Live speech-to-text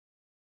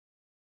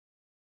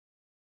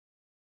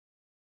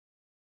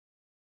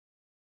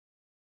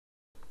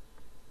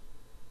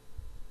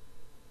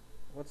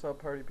What's up,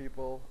 party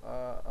people?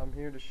 I'm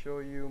here to show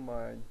you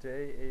my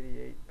day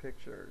 88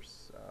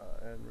 pictures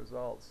and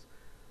results.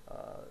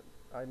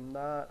 I'm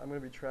going to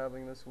be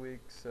traveling this week,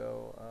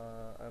 so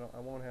I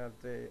won't have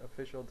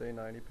official day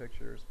 90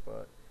 pictures,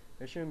 but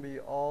it shouldn't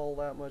be all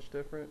that much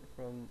different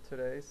from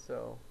today.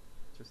 So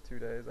just 2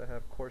 days. I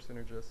have Core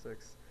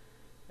Synergistics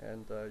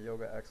and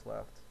Yoga X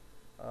left.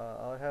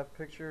 I'll have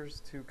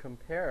pictures to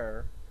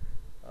compare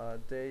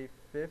day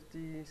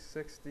 50,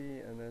 60,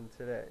 and then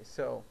today.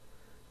 So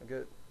I'll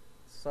get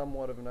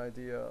somewhat of an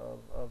idea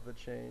of the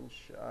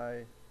change.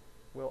 I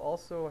will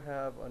also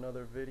have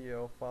another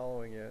video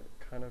following it,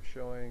 kind of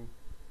showing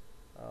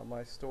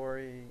my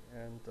story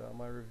and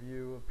my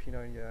review of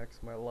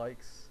P90X, my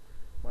likes,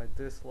 my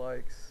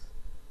dislikes,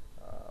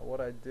 what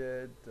I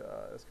did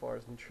as far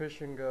as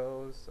nutrition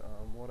goes,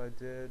 what I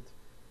did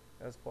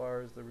as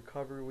far as the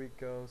recovery week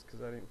goes,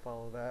 because I didn't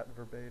follow that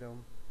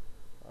verbatim,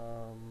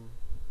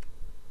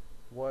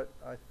 what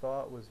I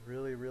thought was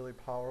really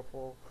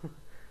powerful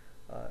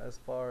as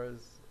far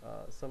as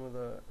some of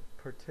the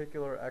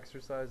particular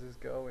exercises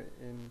go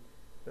in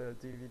the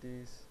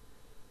DVDs.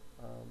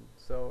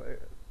 So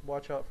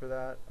watch out for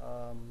that.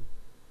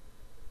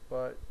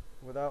 But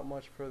without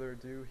much further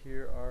ado,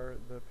 here are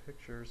the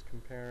pictures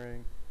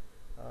comparing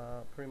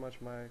pretty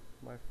much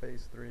my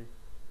phase 3.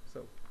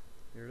 So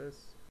here it is.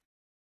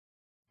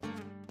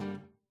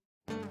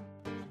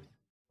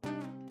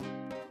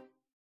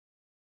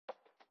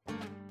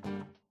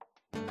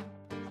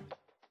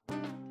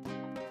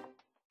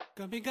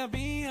 कभी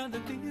कभी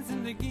आदती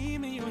जिंदगी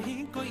में यूं ही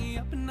कोई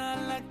अपना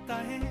लगता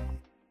है,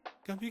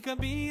 कभी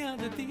कभी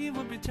आदती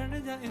वो बिछड़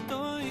जाए तो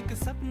एक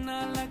सपना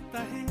लगता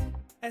है।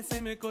 ऐसे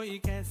में कोई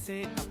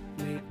कैसे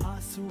अपने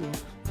आंसुओं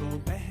को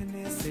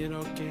बहने से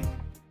रोके,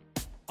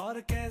 और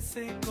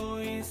कैसे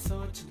कोई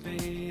सोच दे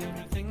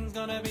everything's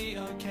gonna be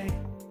okay।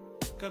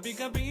 कभी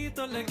कभी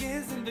तो लगे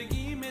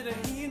जिंदगी में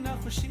रही ना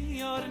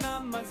खुशी और ना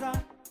मजा,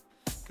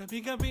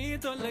 कभी कभी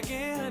तो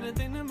लगे हर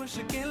दिन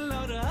मुश्किल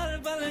और हर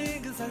पल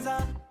एक सजा।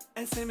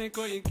 ऐसे में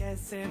कोई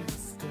कैसे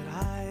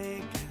मुस्कुराए,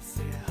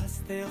 कैसे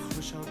हंसते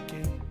खुश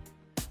होके,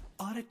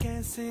 और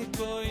कैसे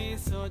कोई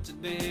सोच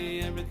दे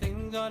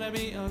everything's gonna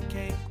be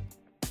okay।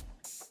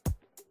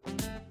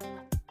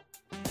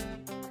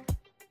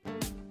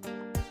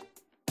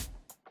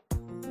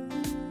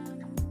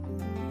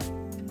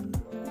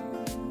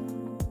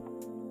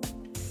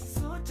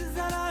 सोच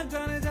जरा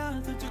जाने जा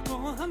तुझको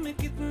हम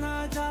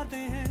कितना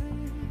चाहते हैं,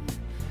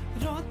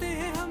 रोते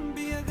हैं हम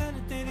भी अगर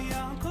तेरी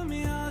आंखों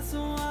में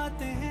आंसू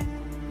आते हैं।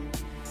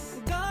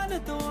 गाना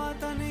तो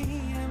आता नहीं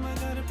है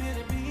मगर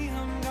फिर भी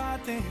हम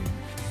गाते हैं।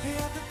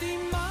 आदती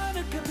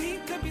मार कभी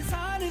कभी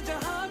सारे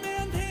जहां में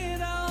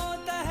अंधेरा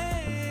होता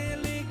है,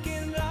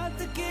 लेकिन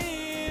रात के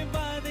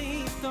बाद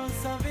ही तो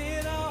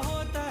सवेरा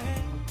होता है।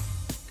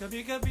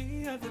 कभी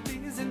कभी आदती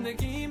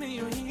जिंदगी में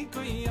यूं ही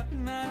कोई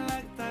अपना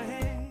लगता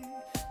है,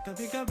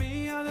 कभी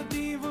कभी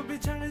आदती वो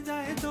बिछड़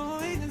जाए तो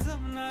एक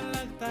सपना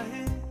लगता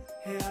है।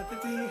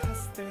 आदती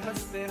हंसते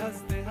हंसते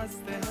हंसते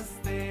हंसते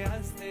हंसते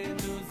हंसते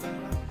तू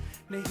जरा,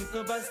 नहीं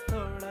तो बस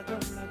थोड़ा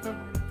थोड़ा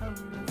थोड़ा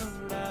थोड़ा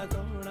थोड़ा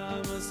थोड़ा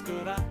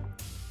मुस्कुरा।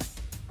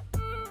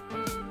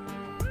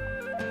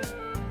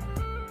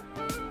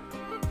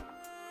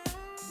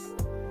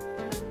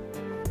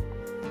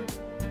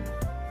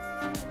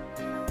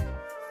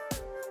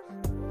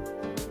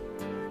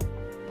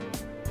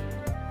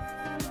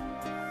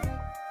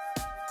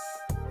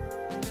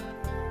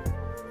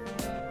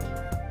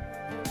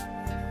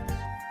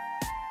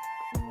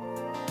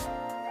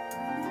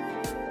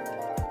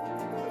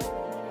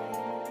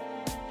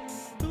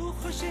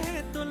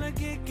 तो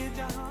लगे कि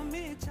जहां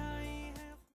में